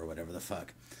presidente or whatever the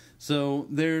fuck. So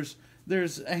there's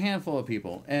a handful of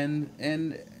people,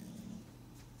 and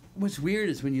what's weird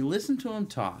is when you listen to them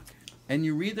talk and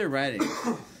you read their writings,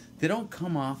 they don't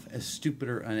come off as stupid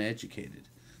or uneducated.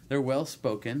 They're well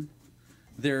spoken.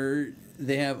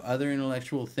 They have other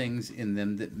intellectual things in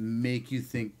them that make you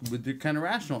think they're kind of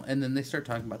rational, and then they start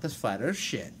talking about this flat Earth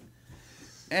shit,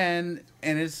 and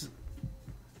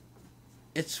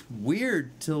it's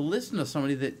weird to listen to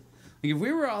somebody that, like, if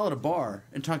we were all at a bar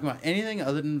and talking about anything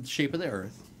other than the shape of the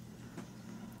Earth,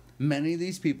 many of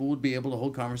these people would be able to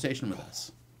hold conversation with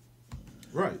us.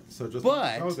 Right, so just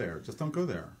But- don't go there. Just don't go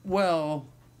there. Well,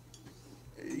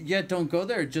 yeah, don't go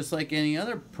there. Just like any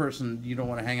other person you don't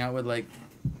want to hang out with. Like,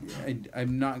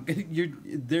 I'm not.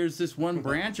 There's this one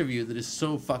branch of you that is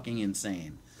so fucking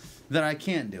insane that I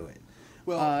can't do it.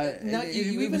 Well, now it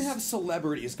you even was- have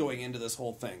celebrities going into this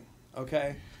whole thing,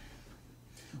 okay?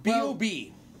 Well-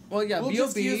 B.O.B. Well, yeah, We'll B.O.B.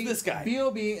 just use this guy.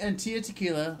 B.O.B. and Tia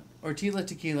Tequila or Tila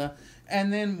Tequila.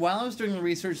 And then while I was doing the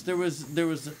research, there was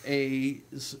a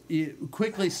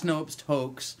quickly Snopes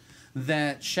hoax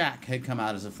that Shaq had come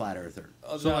out as a flat earther.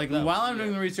 Oh, So, that while was- I'm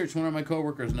doing the research, one of my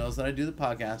coworkers knows that I do the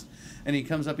podcast, and he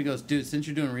comes up, he goes, "Dude, since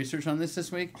you're doing research on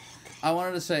this week, I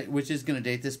wanted to say," which is going to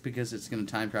date this because it's going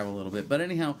to time travel a little bit, but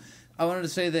anyhow, I wanted to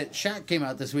say that Shaq came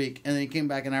out this week, and then he came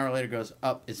back an hour later, goes,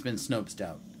 "Up, it's been Snopes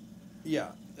out."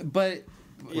 Yeah. But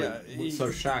Yeah. So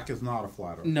Shaq is not a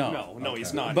flat earther. no, No, he's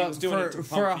Okay. not. He But was doing it to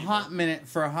for a pump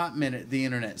hot minute, the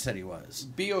internet said he was.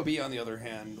 B.O.B. on the other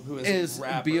hand, who is Is a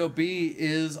rapper. B.O.B.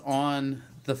 is on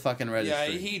the fucking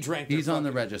registry. Yeah, he drank. He's on the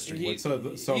fucking- registry. he- So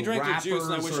he drank their rappers juice,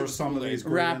 and I wish it or was some of Kool-Aid. these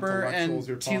great Rapper and intellectuals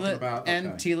you're talking Tila about? and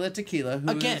Okay. Tila Tequila. Who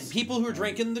Again, is- people who are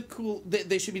drinking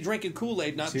they should be drinking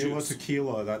Kool-Aid, not Tila juice.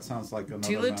 Tequila, that sounds like another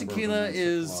Tila member Tequila of the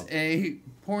is Club. a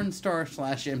porn star /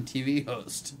 MTV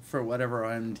host for whatever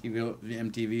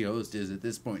MTV host is at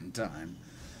this point in time.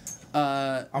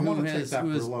 I want to take that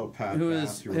Brillo pad who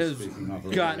bath you were has speaking of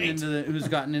gotten earlier. who's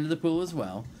gotten into the pool as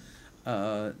well,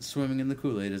 swimming in the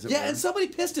Kool-Aid as it Yeah, were. and somebody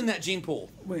pissed in that gene pool.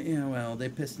 Wait, yeah, well, they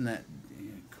pissed in that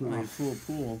Kool-Aid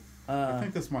pool. I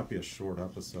think this might be a short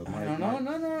episode. No.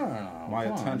 My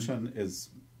Come on. attention is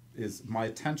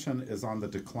on the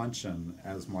declension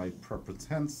as my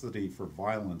propensity for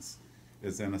violence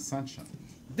is in ascension.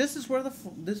 This is where the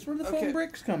foam Okay.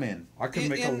 bricks come in. I could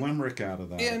make a limerick out of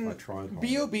that if I And tried hard.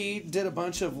 B.O.B. did a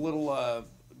bunch of little.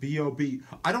 B.O.B.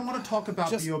 I don't want to talk about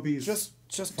B.O.'s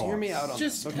Just hear me out on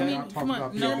Just this. I Okay. mean, Talk come on,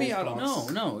 about no, hear me out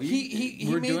on no. He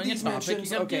we're made doing these a topic. mentions.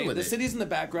 You gotta Okay, deal with the it. cities in the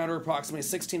background are approximately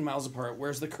 16 miles apart.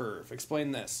 Where's the curve?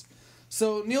 Explain this.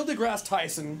 So Neil deGrasse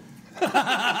Tyson.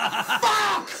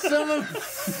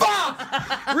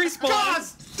 Respawn. God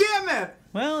damn it!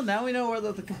 Well, now we know where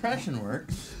the compression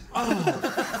works.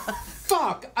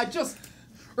 Fuck!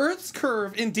 Earth's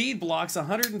curve indeed blocks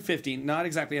 150, not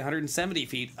exactly 170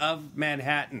 feet of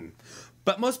Manhattan.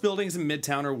 But most buildings in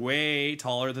Midtown are way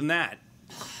taller than that.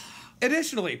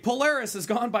 Additionally, Polaris has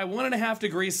gone by 1.5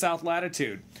 degrees south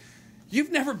latitude.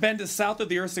 You've never been to south of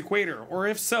the Earth's equator, or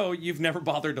if so, you've never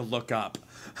bothered to look up.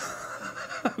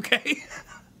 Okay?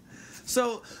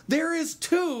 So there is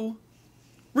 2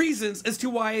 reasons as to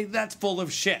why that's full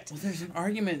of shit. Well, there's an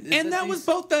argument, And that was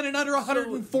both done in under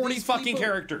 140 fucking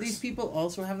characters. These people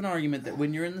also have an argument that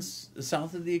when you're in the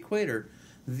south of the equator,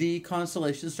 the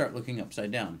constellations start looking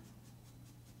upside down.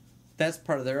 That's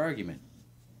part of their argument.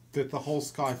 Did the whole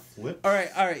sky flip? All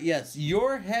right, yes.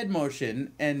 Your head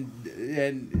motion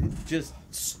and just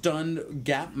stunned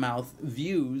gap mouth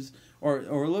views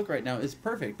or look right now is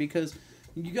perfect because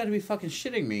you got to be fucking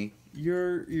shitting me.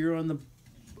 You're on the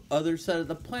other side of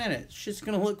the planet. Shit's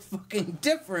gonna look fucking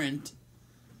different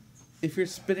if you're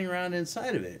spinning around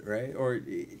inside of it, right? Or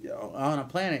on a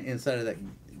planet inside of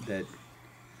that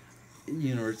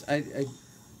universe.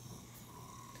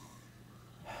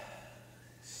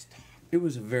 It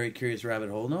was a very curious rabbit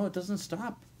hole. No, it doesn't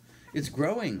stop. It's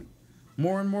growing.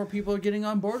 More and more people are getting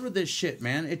on board with this shit,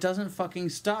 man. It doesn't fucking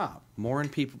stop. More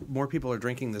people are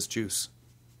drinking this juice.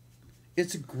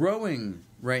 It's growing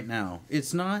right now.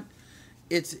 It's not.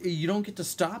 You don't get to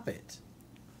stop it.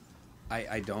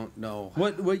 I don't know.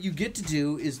 What you get to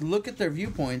do is look at their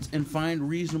viewpoints and find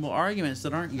reasonable arguments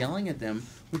that aren't yelling at them,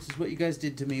 which is what you guys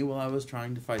did to me while I was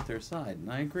trying to fight their side. And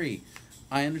I agree.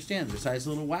 I understand their side's a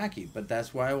little wacky, but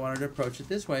that's why I wanted to approach it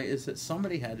this way, is that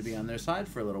somebody had to be on their side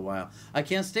for a little while. I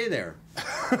can't stay there.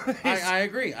 I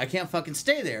agree. I can't fucking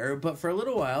stay there, but for a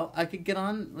little while, I could get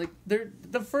on, like,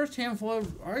 the first handful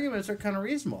of arguments are kind of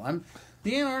reasonable.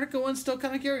 The Antarctica one's still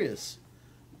kind of curious.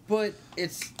 But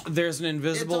there's an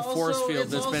invisible force field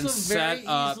that's been set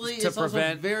up to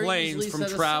prevent planes from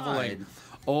traveling. Aside.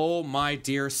 Oh my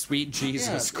dear sweet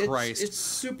Jesus Christ. It's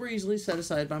super easily set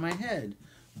aside by my head.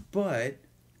 But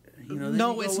then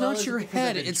no, you go, it's well, not is it your because head.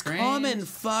 I've been It's trained? common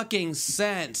fucking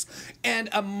sense and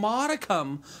a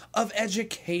modicum of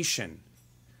education.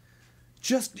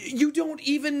 You don't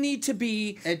even need to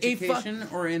be Education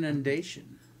or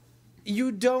inundation.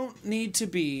 You don't need to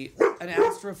be an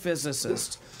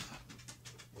astrophysicist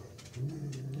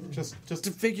Just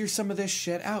to figure some of this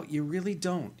shit out. You really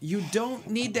don't. You don't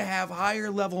need to have higher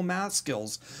level math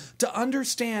skills to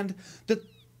understand that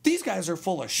these guys are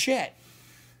full of shit.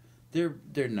 They're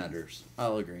nutters.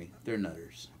 I'll agree. They're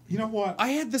nutters. You know what? I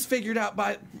had this figured out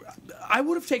I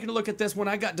would have taken a look at this when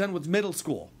I got done with middle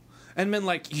school and been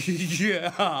like,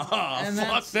 yeah, And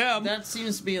fuck them. That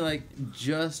seems to be like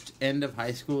just end of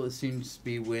high school. It seems to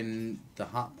be when the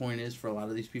hot point is for a lot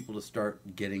of these people to start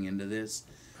getting into this.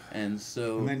 And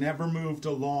so And they never moved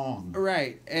along.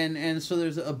 right, and so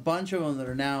there's a bunch of them that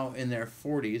are now in their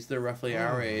 40s. They're roughly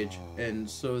our age, and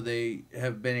so they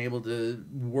have been able to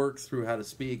work through how to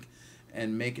speak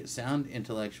and make it sound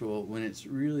intellectual when it's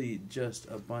really just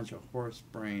a bunch of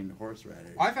horse-brained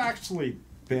horseradish. I've actually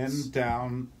been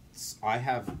down. I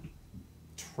have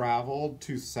traveled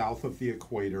to south of the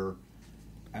equator,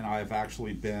 and I've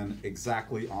actually been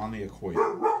exactly on the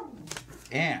equator.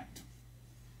 And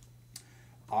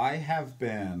I have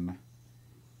been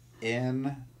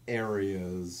in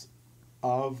areas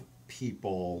of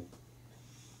people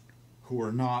who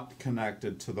are not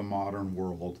connected to the modern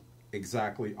world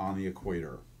exactly on the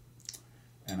equator.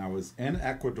 And I was in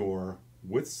Ecuador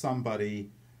with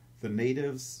somebody, the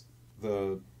natives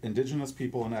the indigenous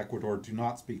people in Ecuador do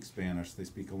not speak Spanish. They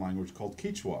speak a language called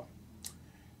Quechua.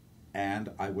 And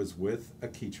I was with a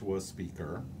Quechua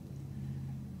speaker,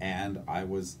 and I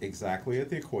was exactly at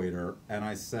the equator, and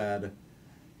I said,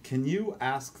 can you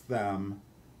ask them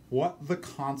what the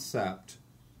concept,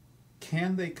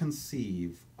 can they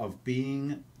conceive of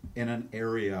being in an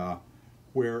area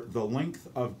where the length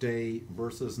of day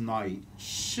versus night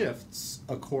shifts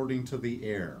according to the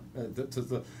to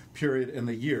the period in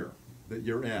the year that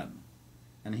you're in?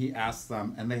 And he asked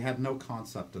them, and they had no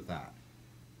concept of that.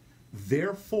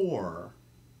 Therefore,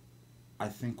 I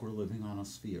think we're living on a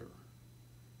sphere.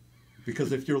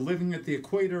 Because if you're living at the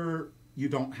equator, you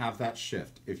don't have that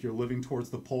shift. If you're living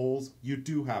towards the poles, you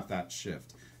do have that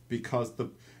shift. Because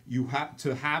you have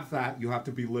to have that, you have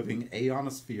to be living A, on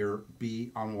a sphere,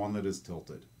 B, on one that is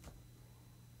tilted.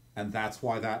 And that's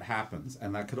why that happens.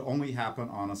 And that could only happen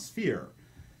on a sphere.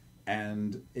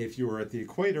 And if you were at the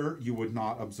equator, you would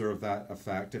not observe that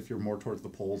effect. If you're more towards the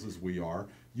poles, as we are,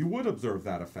 you would observe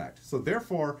that effect. So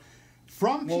therefore,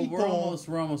 from people... we're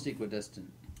almost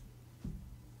equidistant.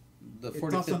 The 45th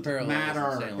it doesn't parallel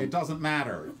matter. It doesn't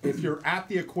matter. If you're at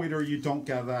the equator, you don't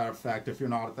get that effect. If you're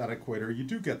not at that equator, you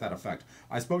do get that effect.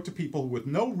 I spoke to people with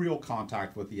no real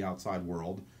contact with the outside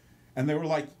world, and they were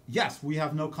like, yes, we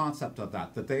have no concept of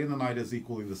that. The day and the night is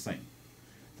equally the same.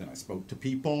 Then I spoke to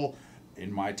people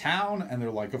in my town, and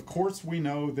they're like, of course we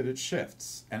know that it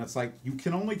shifts. And it's like, you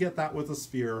can only get that with a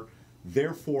sphere.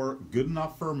 Therefore, good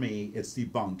enough for me, it's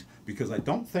debunked. Because I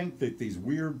don't think that these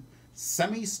weird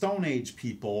semi-Stone Age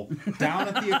people down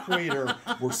at the equator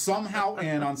were somehow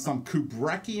in on some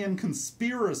Kubrickian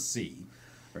conspiracy,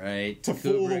 right, to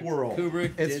fool the world.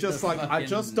 Kubrick it's did just the like, I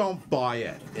just don't buy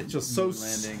it. It's just so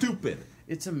landing. stupid.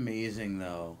 It's amazing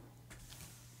though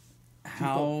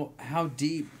how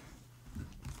deep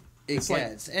it It's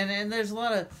gets, and there's a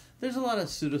lot of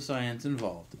pseudoscience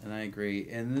involved, and I agree.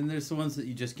 And then there's the ones that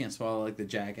you just can't swallow, like the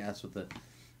jackass with the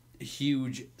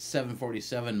huge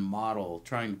 747 model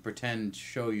trying to pretend to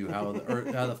show you how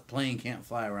the plane can't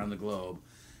fly around the globe,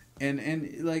 and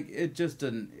like it just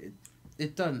doesn't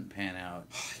it doesn't pan out.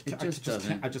 It just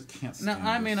doesn't. I just can't Now, stand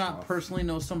I may this not stuff. personally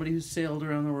know somebody who's sailed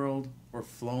around the world or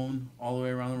flown all the way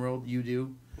around the world. You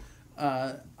do,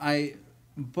 but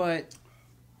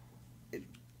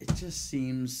it just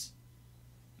seems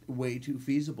way too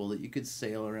feasible that you could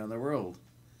sail around the world,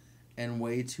 and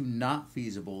way too not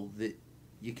feasible that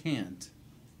you can't.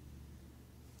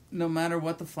 No matter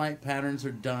what the flight patterns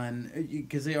are done,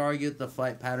 because they argue that the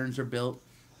flight patterns are built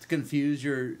to confuse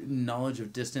your knowledge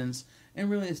of distance,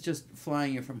 and really it's just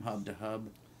flying you from hub to hub.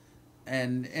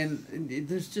 And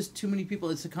there's just too many people.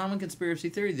 It's a common conspiracy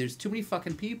theory. There's too many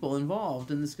fucking people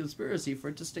involved in this conspiracy for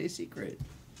it to stay secret.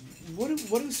 What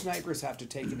do snipers have to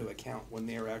take into account when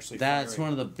they are actually That's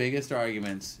firing? one of the biggest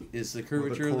arguments, is the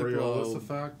curvature of the Coriolis globe.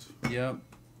 effect. Yep,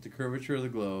 the curvature of the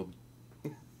globe.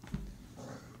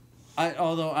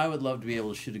 Although I would love to be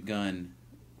able to shoot a gun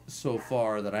so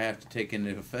far that I have to take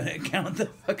into account the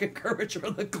fucking curvature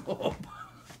of the globe.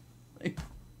 Like,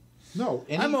 No,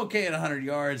 I'm okay at 100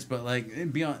 yards, but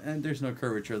like beyond, and there's no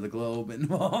curvature of the globe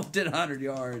involved at 100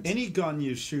 yards. any gun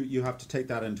you shoot, you have to take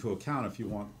that into account if you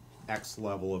want X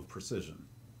level of precision.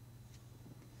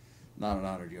 Not at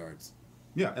 100 yards.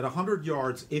 Yeah, at 100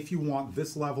 yards, if you want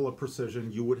this level of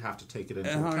precision, you would have to take it into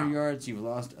At 100 account. yards, you've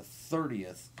lost a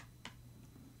 30th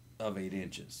of 8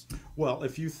 inches. Well,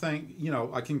 if you think,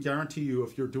 I can guarantee you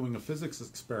if you're doing a physics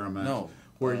experiment No,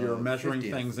 where you're measuring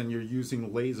 50th. things and you're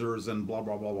using lasers and blah,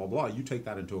 blah, blah, blah, blah, you take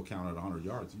that into account at 100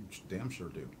 yards. You damn sure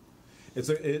do.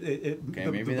 Okay,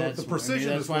 maybe that's the precision maybe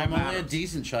that's is why what I'm only a matters.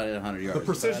 decent shot at 100 yards. The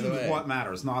precision by the is way. what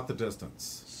matters, not the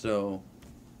distance. So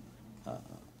I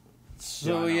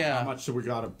know. yeah. How much do we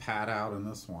got to pad out in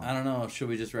this one? I don't know. Should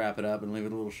we just wrap it up and leave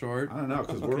it a little short? I don't know,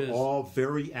 because we're all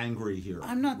very angry here.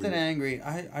 I'm not that angry.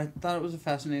 I thought it was a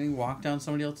fascinating walk down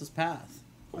somebody else's path.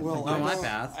 Well, Not my don't-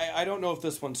 path. I don't know if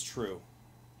this one's true,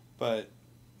 but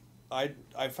I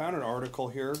found an article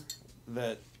here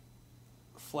that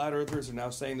flat earthers are now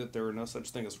saying that there are no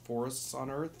such thing as forests on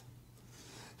Earth.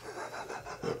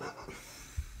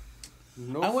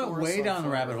 No I went forests way on down the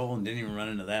flat rabbit Earth. hole and didn't even run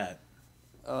into that.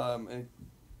 And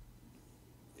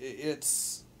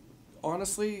it's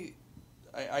honestly,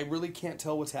 I really can't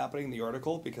tell what's happening in the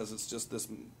article because it's just this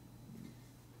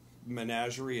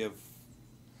menagerie of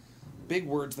big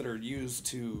words that are used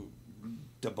to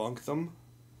debunk them.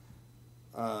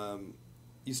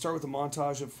 You start with a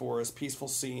montage of forests, peaceful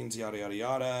scenes, yada yada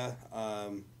yada.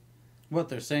 What,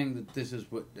 they're saying that this is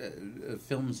what a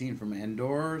film scene from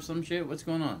Endor or some shit? What's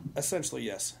going on? Essentially,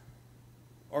 yes.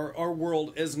 Our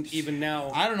world isn't even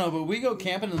now. I don't know, but we go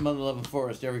camping in the Mother Loving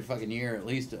Forest every fucking year, at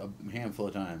least a handful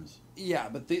of times. Yeah,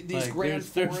 but these Like, grand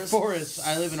there's forests.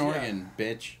 I live in yeah. Oregon,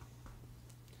 bitch.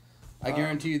 I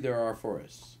guarantee you there are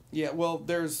forests. Yeah, well,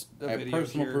 there's a I have video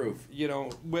personal here. proof. You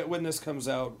know, when this comes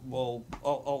out,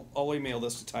 I'll email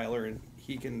this to Tyler, and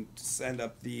he can send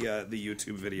up the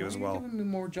YouTube video as well. Giving me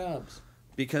more jobs.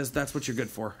 Because that's what you're good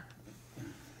for.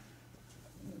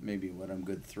 Maybe what I'm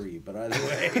good 3, but either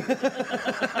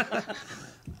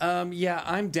way. Yeah,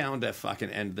 I'm down to fucking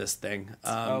end this thing.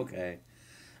 Okay.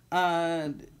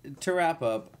 To wrap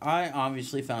up, I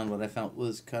obviously found what I felt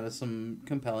was kind of some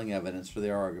compelling evidence for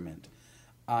their argument.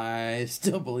 I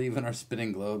still believe in our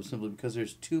spinning globe simply because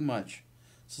there's too much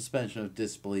suspension of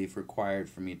disbelief required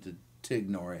for me to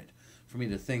ignore it, for me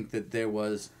to think that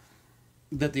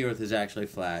that the Earth is actually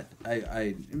flat.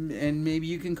 And maybe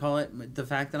you can call it the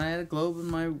fact that I had a globe in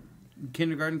my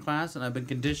kindergarten class and I've been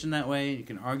conditioned that way. You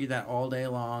can argue that all day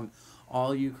long,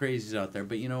 all you crazies out there.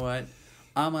 But you know what?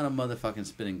 I'm on a motherfucking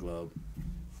spinning globe.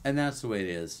 And that's the way it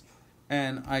is.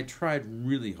 And I tried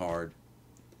really hard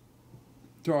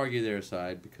to argue their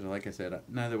side because, like I said,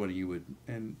 neither one of you would.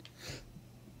 And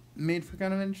made for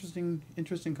kind of an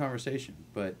interesting conversation.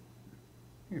 But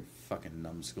you're fucking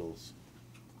numbskulls.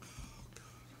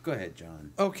 Go ahead,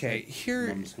 John. Okay, here...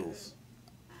 Numbskulls.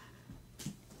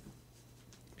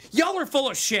 Y'all are full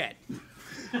of shit.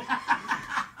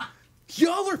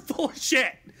 Y'all are full of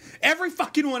shit. Every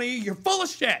fucking one of you, you're full of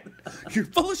shit. You're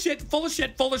full of shit, full of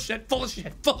shit, full of shit, full of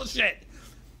shit, full of shit.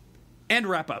 And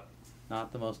wrap up.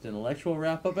 Not the most intellectual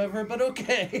wrap-up ever, but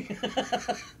okay.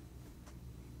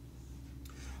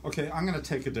 Okay, I'm going to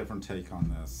take a different take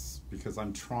on this because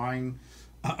I'm trying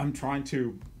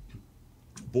to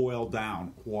boil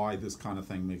down why this kind of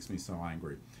thing makes me so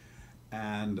angry.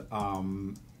 And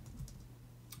I'm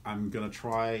going to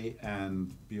try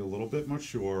and be a little bit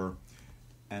mature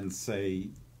and say,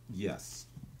 yes,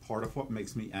 part of what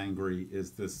makes me angry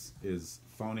is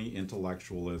phony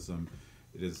intellectualism.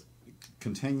 It is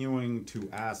continuing to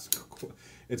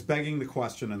it's begging the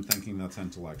question and thinking that's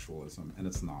intellectualism, and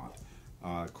it's not.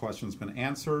 Question's been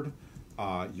answered.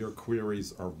 Your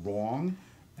queries are wrong,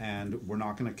 and we're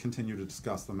not going to continue to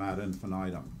discuss them ad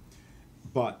infinitum.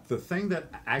 But the thing that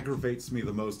aggravates me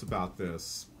the most about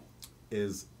this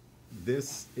is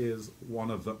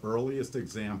one of the earliest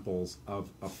examples of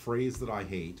a phrase that I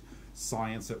hate,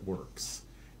 science at works.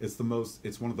 It's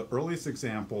one of the earliest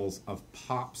examples of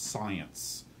pop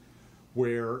science,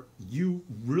 where you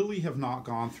really have not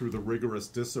gone through the rigorous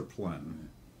discipline.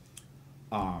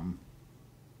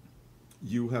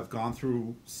 You have gone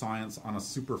through science on a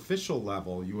superficial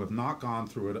level. You have not gone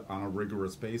through it on a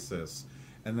rigorous basis.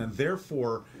 And then,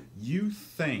 therefore, you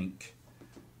think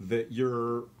that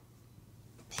you're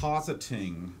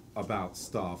positing about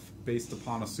stuff based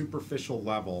upon a superficial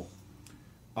level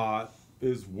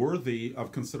is worthy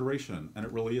of consideration, and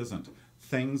it really isn't.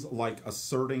 Things like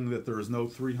asserting that there is no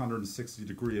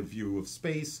 360-degree view of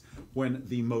space when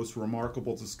the most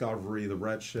remarkable discovery, the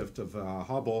redshift of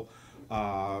Hubble,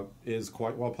 is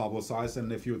quite well publicized,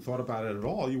 and if you had thought about it at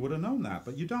all, you would have known that,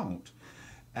 but you don't.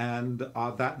 And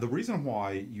the reason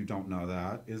why you don't know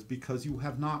that is because you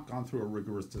have not gone through a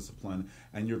rigorous discipline,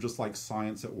 and you're just like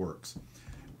science at works.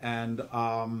 And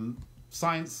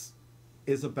science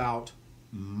is about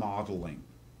modeling.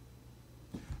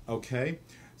 Okay?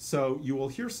 So you will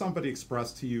hear somebody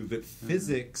express to you that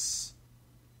physics,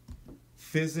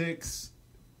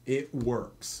 it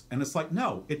works. And it's like,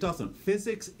 no, it doesn't.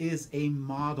 Physics is a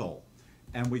model.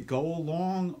 And we go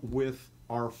along with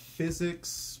our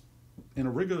physics in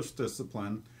a rigorous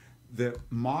discipline that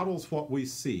models what we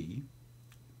see.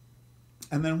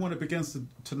 And then when it begins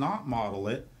to not model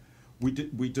it,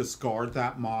 we discard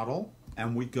that model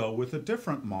and we go with a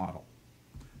different model.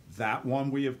 That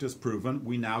one we have disproven,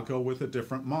 we now go with a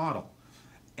different model.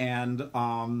 And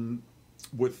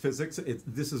with physics,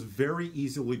 this is very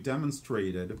easily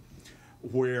demonstrated,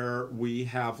 where we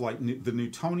have like the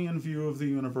Newtonian view of the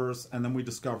universe, and then we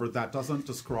discover that doesn't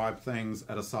describe things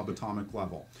at a subatomic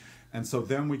level. And so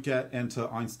then we get into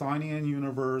Einsteinian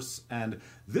universe, and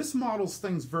this models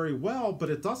things very well, but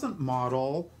it doesn't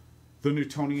model the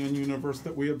Newtonian universe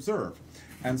that we observe.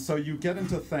 And so you get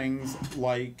into things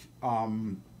like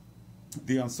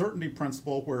the uncertainty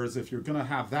principle, whereas if you're going to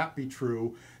have that be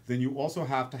true, then you also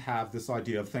have to have this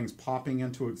idea of things popping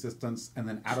into existence and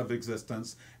then out of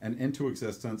existence and into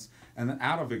existence and then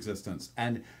out of existence.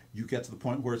 And you get to the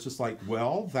point where it's just like,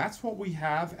 well, that's what we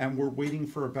have and we're waiting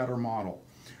for a better model.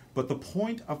 But the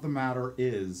point of the matter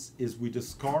is we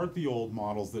discard the old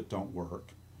models that don't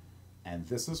work. And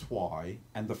this is why.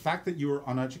 And the fact that you are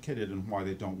uneducated in why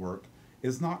they don't work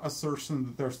is not assertion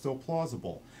that they're still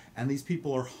plausible. And these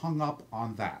people are hung up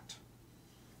on that.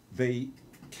 They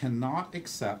cannot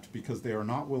accept, because they are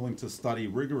not willing to study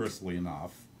rigorously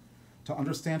enough to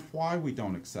understand why we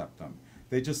don't accept them.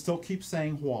 They just still keep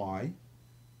saying why,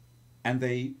 and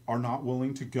they are not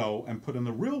willing to go and put in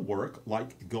the real work,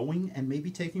 like going and maybe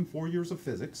taking 4 years of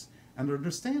physics and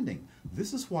understanding.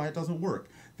 This is why it doesn't work.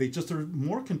 They just are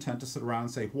more content to sit around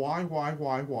and say, why,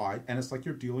 and it's like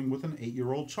you're dealing with an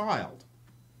 8-year-old child.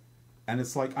 And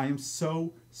it's like, I am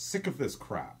so sick of this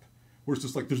crap. Where it's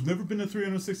just like, there's never been a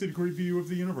 360-degree view of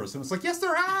the universe. And it's like, yes,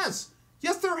 there has!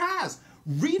 Yes, there has!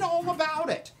 Read all about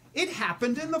it! It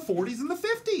happened in the 40s and the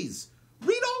 50s!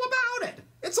 Read all about it!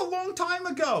 It's a long time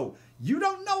ago! You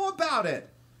don't know about it!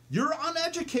 You're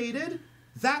uneducated!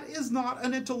 That is not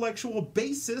an intellectual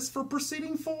basis for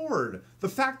proceeding forward. The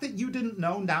fact that you didn't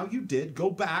know, now you did, go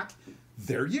back.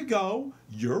 There you go.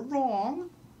 You're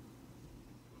wrong.